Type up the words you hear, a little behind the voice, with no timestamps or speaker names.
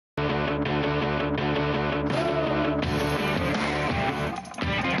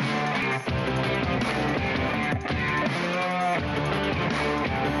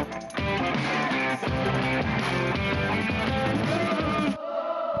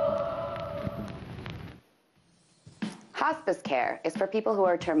Hospice care is for people who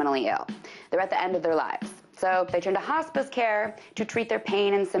are terminally ill. They're at the end of their lives. So they turn to hospice care to treat their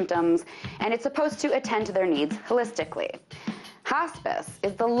pain and symptoms, and it's supposed to attend to their needs holistically. Hospice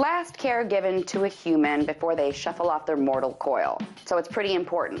is the last care given to a human before they shuffle off their mortal coil. So it's pretty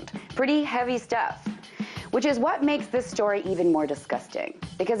important, pretty heavy stuff, which is what makes this story even more disgusting,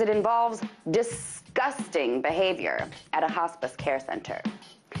 because it involves disgusting behavior at a hospice care center.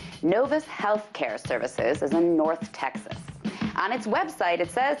 Novus Healthcare Services is in North Texas. On its website, it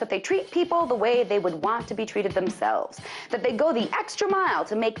says that they treat people the way they would want to be treated themselves, that they go the extra mile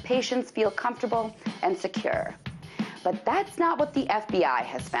to make patients feel comfortable and secure. But that's not what the FBI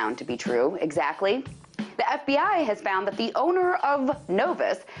has found to be true, exactly. The FBI has found that the owner of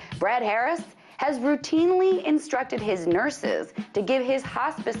Novus, Brad Harris, has routinely instructed his nurses to give his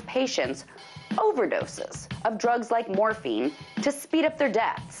hospice patients overdoses of drugs like morphine to speed up their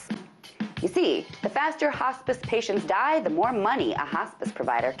deaths. You see, the faster hospice patients die, the more money a hospice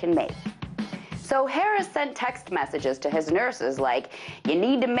provider can make. So Harris sent text messages to his nurses like, "You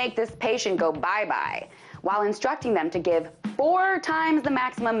need to make this patient go bye-bye," while instructing them to give 4 times the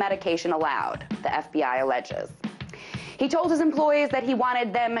maximum medication allowed, the FBI alleges. He told his employees that he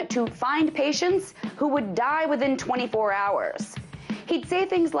wanted them to find patients who would die within 24 hours. He'd say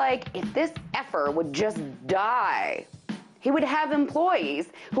things like, "If this effer would just die." He would have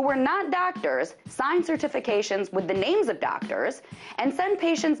employees who were not doctors sign certifications with the names of doctors and send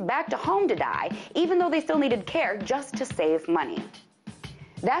patients back to home to die, even though they still needed care, just to save money.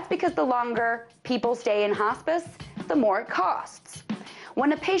 That's because the longer people stay in hospice, the more it costs.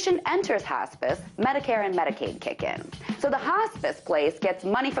 When a patient enters hospice, Medicare and Medicaid kick in. So the hospice place gets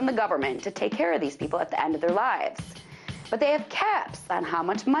money from the government to take care of these people at the end of their lives. But they have caps on how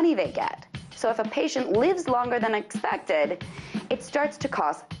much money they get. So if a patient lives longer than expected, it starts to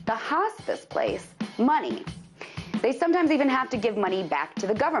cost the hospice place money. They sometimes even have to give money back to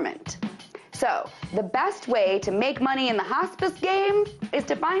the government. So the best way to make money in the hospice game is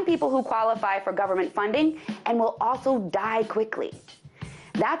to find people who qualify for government funding and will also die quickly.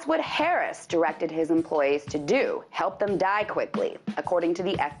 That's what Harris directed his employees to do, help them die quickly, according to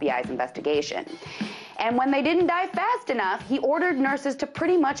the FBI's investigation. And when they didn't die fast enough, he ordered nurses to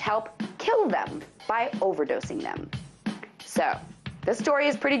pretty much help kill them by overdosing them. So, this story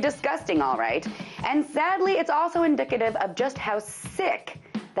is pretty disgusting, all right. And sadly, it's also indicative of just how sick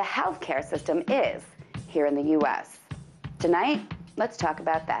the healthcare system is here in the U.S. Tonight, let's talk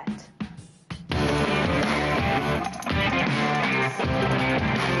about that.